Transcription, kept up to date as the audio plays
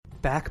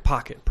Back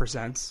Pocket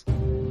presents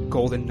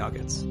Golden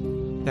Nuggets.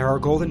 There are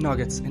golden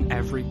nuggets in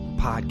every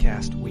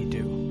podcast we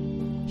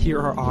do. Here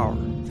are our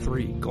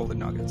 3 golden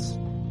nuggets.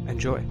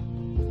 Enjoy.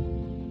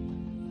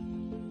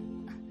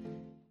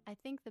 I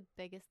think the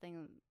biggest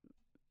thing,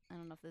 I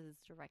don't know if this is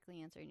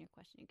directly answering your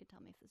question. You can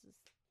tell me if this is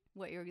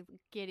what you're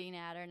getting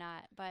at or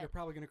not. But You're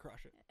probably going to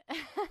crush it.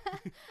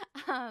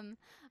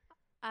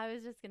 I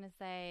was just going to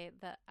say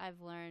that I've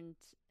learned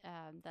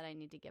that I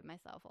need to give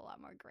myself a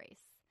lot more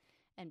grace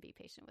and be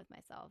patient with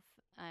myself.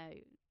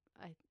 I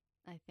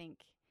think,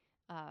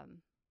 I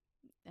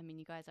mean,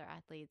 you guys are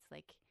athletes,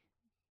 like,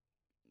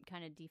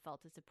 kind of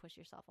default is to push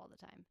yourself all the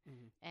time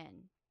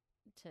and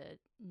to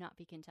not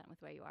be content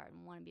with where you are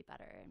and want to be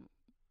better. And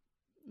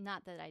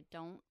not that I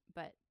don't,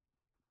 but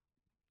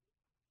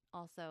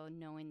also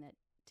knowing that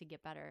to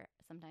get better,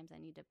 sometimes I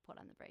need to put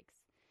on the brakes.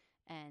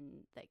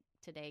 And that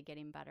today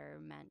getting better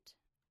meant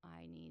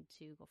I need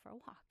to go for a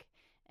walk,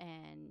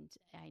 and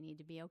I need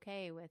to be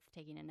okay with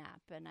taking a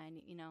nap, and I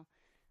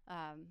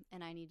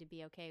need to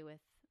be okay with,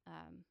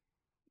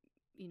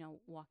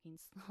 walking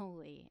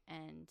slowly,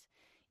 and,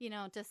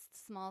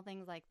 just small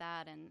things like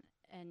that, and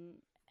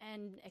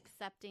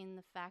accepting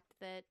the fact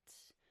that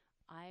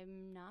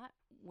I'm not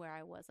where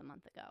I was a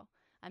month ago.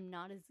 I'm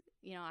not as,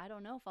 I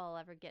don't know if I'll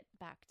ever get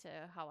back to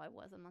how I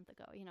was a month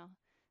ago,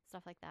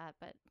 stuff like that.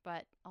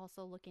 But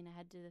also looking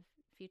ahead to the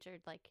future,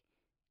 like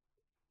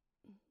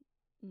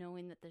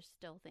knowing that there's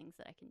still things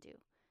that I can do,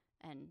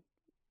 and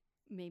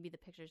maybe the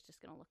picture's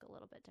just going to look a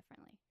little bit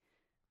differently.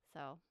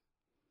 So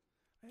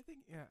I think,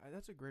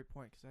 that's a great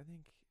point, because I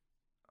think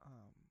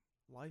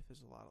life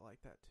is a lot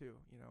like that too.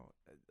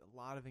 A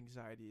lot of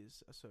anxiety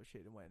is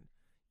associated when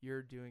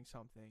you're doing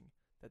something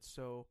that's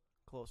so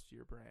close to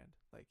your brand,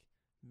 like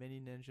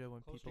Minneninja,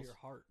 when Close people to your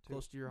heart, too.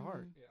 close to your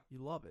heart, Yeah. you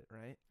love it,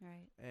 right?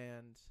 Right.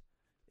 And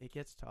it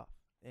gets tough.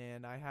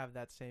 And I have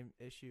that same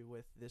issue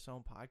with this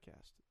own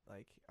podcast.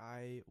 Like,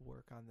 I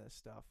work on this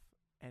stuff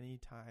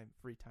anytime,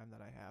 free time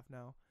that I have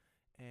now,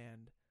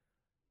 and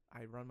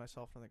I run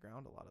myself from the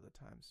ground a lot of the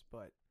times.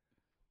 But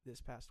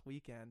this past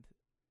weekend,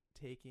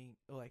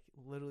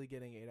 literally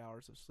getting 8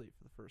 hours of sleep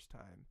for the first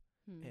time,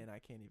 and I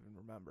can't even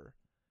remember.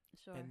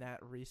 Sure. And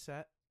that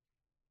reset,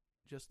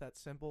 just that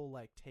simple,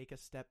 take a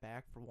step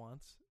back for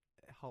once,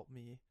 helped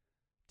me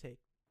take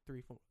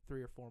three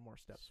or four more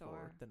steps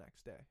forward the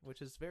next day,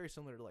 which is very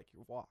similar to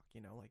your walk.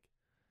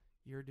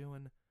 You're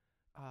doing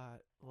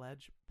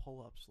ledge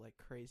pull-ups like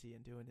crazy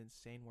and doing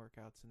insane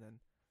workouts, and then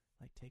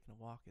taking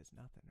a walk is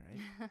nothing, right?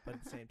 But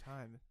at the same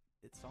time,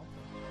 it's something.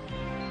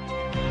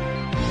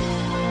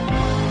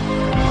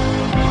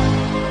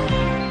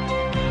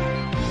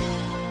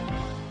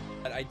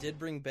 I did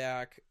bring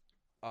back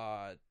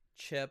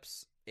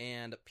chips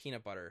and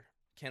peanut butter.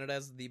 Canada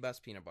has the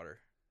best peanut butter.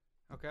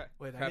 Okay.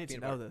 Wait, Kraft I need to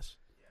peanut know butter. this.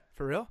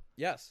 For real?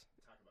 Yes.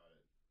 Talk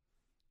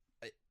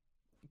about it.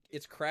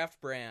 It's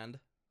Kraft brand.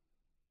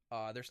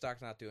 Their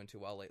stock's not doing too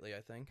well lately,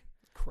 I think.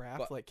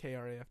 Kraft, But-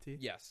 K-R-A-F-T?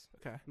 Yes.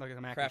 Okay. Like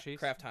the mac Kraft, and cheese?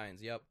 Kraft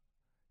Heinz, yep.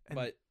 And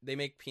But they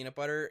make peanut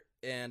butter,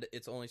 and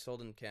it's only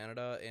sold in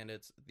Canada, and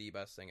it's the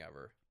best thing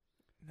ever.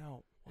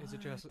 No. Is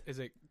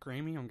it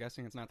creamy? I'm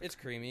guessing it's not. It's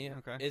creamy.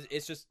 Okay.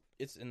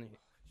 It's in the...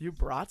 You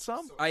brought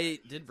some? I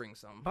did bring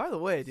some. By the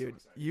way, dude,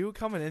 you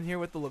coming in here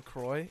with the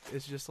LaCroix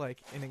is just an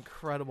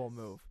incredible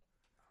move.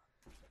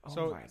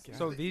 Oh my God.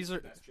 So these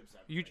are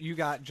you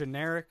got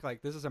generic,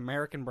 this is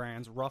American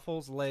brands,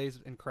 Ruffles, Lay's,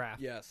 and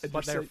Kraft. Yes.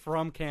 But they're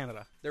from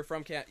Canada. They're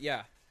from Canada.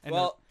 Yeah. And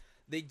well,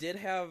 they did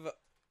have...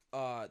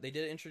 they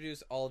did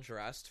introduce all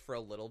dressed for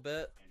a little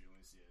bit.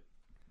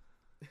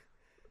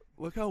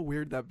 Look how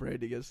weird that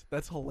braiding is.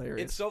 That's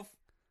hilarious. It's so...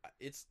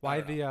 It's... I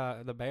Why don't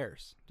know. the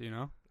Bears? Do you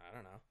know? I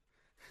don't know.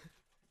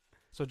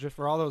 So just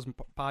for all those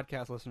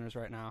podcast listeners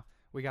right now,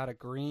 we got a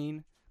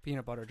green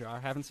peanut butter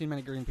jar. Haven't seen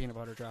many green peanut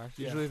butter jars.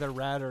 Yeah. Usually they're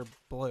red or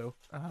blue,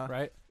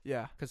 right?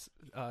 Yeah. Because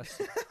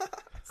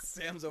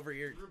Sam's over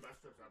here.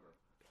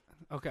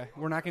 okay,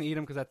 we're not gonna eat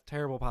them because that's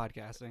terrible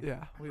podcasting.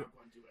 Yeah.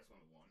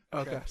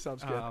 Okay,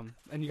 sounds good.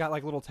 And you got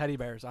little teddy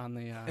bears on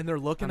the. And they're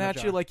looking on the at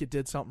you jar. like you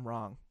did something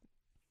wrong,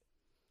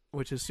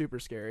 which is super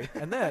scary.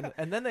 And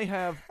then they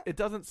have, it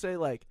doesn't say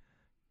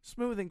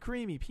smooth and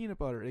creamy peanut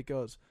butter. It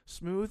goes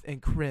smooth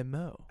and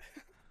cremo.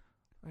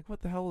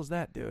 What the hell is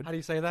that, dude? How do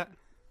you say that?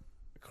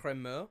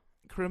 Cremeux?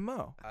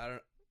 Cremo. I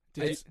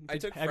don't... I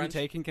took have French... you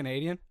taken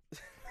Canadian?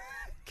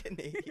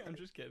 Canadian. I'm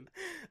just kidding.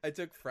 I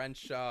took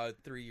French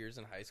 3 years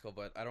in high school,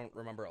 but I don't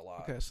remember a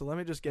lot. Okay, so let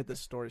me just get this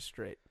story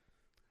straight.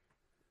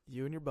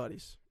 You and your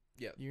buddies.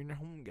 Yep. You and your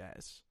home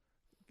guys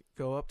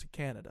go up to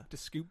Canada To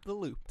scoop the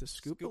loop. to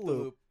scoop the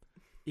loop,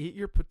 eat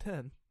your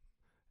poutine,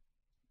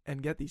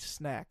 and get these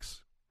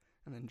snacks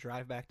And then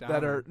drive back down.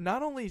 that are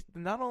not only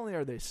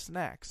are they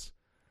snacks,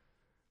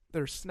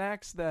 they're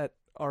snacks that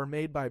are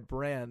made by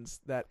brands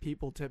that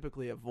people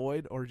typically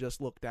avoid or just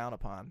look down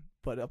upon.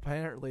 But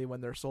apparently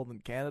when they're sold in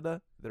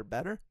Canada, they're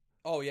better.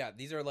 Oh, yeah.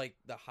 These are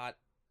the hot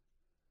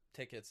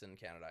tickets in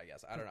Canada, I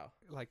guess. I don't know.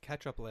 like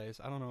ketchup Lays.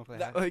 I don't know if they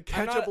That- have.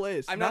 Ketchup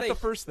Lays. I'm not not the a-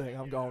 first thing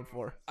I'm going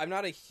for. I'm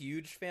not a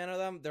huge fan of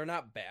them. They're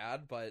not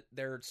bad, but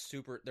they're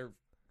super...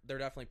 they're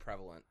definitely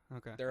prevalent.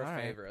 Okay. They're a All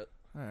right. favorite.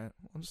 All right,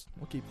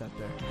 we'll keep that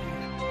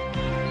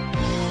there.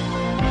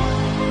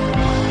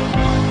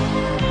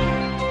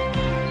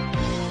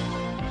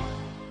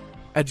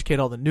 Educate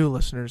all the new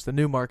listeners, the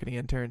new marketing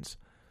interns.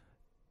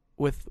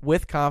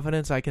 With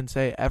confidence, I can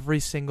say every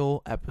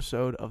single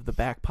episode of The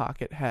Back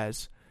Pocket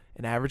has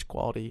an average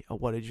quality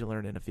of what did you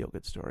learn in a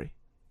feel-good story,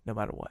 no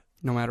matter what.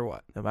 No matter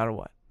what. No matter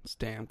what. It's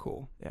damn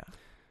cool. Yeah.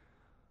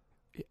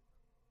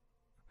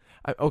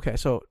 Okay,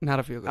 so Not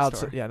a feel-good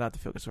story. yeah, not the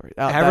feel-good story.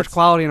 Average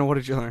quality and what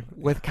did you learn?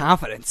 With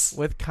confidence.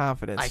 With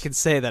confidence. I can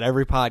say that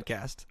every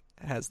podcast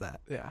has that.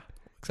 Yeah.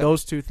 Except-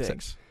 Those two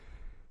things.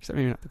 Except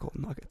maybe not the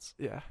Golden Nuggets.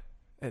 Yeah.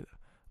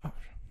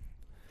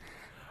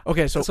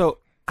 Okay, so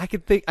I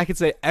could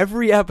say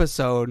every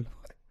episode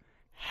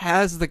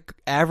has the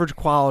average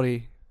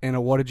quality in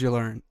a what did you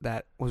learn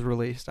that was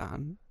released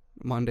on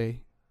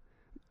Monday.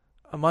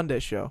 a Monday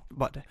show.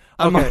 Monday.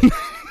 Okay.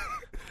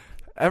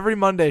 Every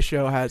Monday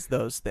show has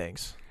those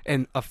things.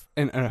 And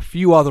a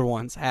few other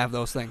ones have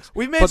those things.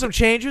 We've made some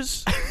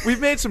changes. We've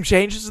made some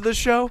changes to this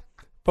show,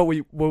 but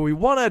we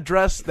want to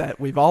address that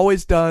we've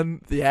always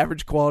done the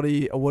average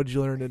quality of what did you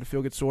learn in a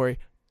feel-good story,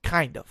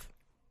 kind of.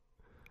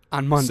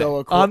 On Monday.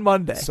 On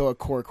Monday. So a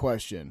core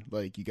question,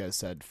 like you guys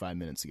said 5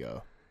 minutes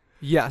ago.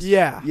 Yes.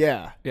 Yeah.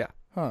 Yeah. Yeah.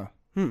 Huh.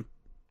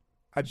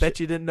 I bet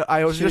you didn't know.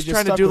 I was Should've just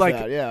trying to stuck do with like.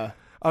 that, yeah.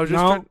 I was just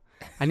No. trying.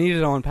 I needed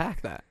to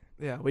unpack that.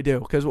 Yeah, we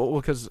do because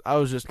I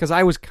was just. Because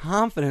I was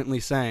confidently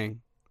saying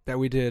that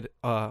we did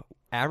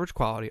average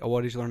quality of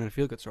what did you learn in a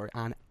feel-good story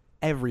on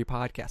every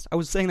podcast. I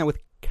was saying that with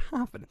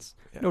confidence.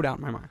 Yeah. No doubt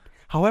in my mind.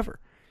 However,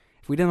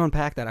 if we didn't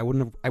unpack that, I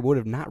would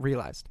have not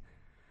realized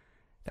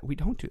that we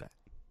don't do that.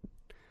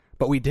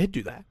 But we did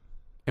do that.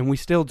 And we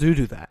still do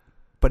that.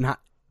 But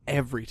not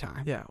every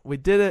time. Yeah, we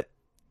did it.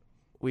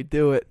 We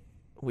do it.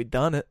 We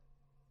done it.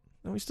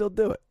 And we still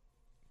do it.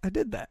 I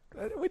did that.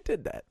 We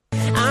did that.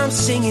 I'm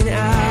singing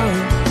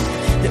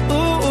out the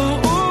ooh, ooh,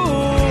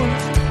 ooh.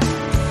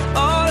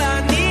 All I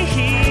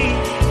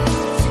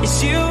need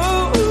is you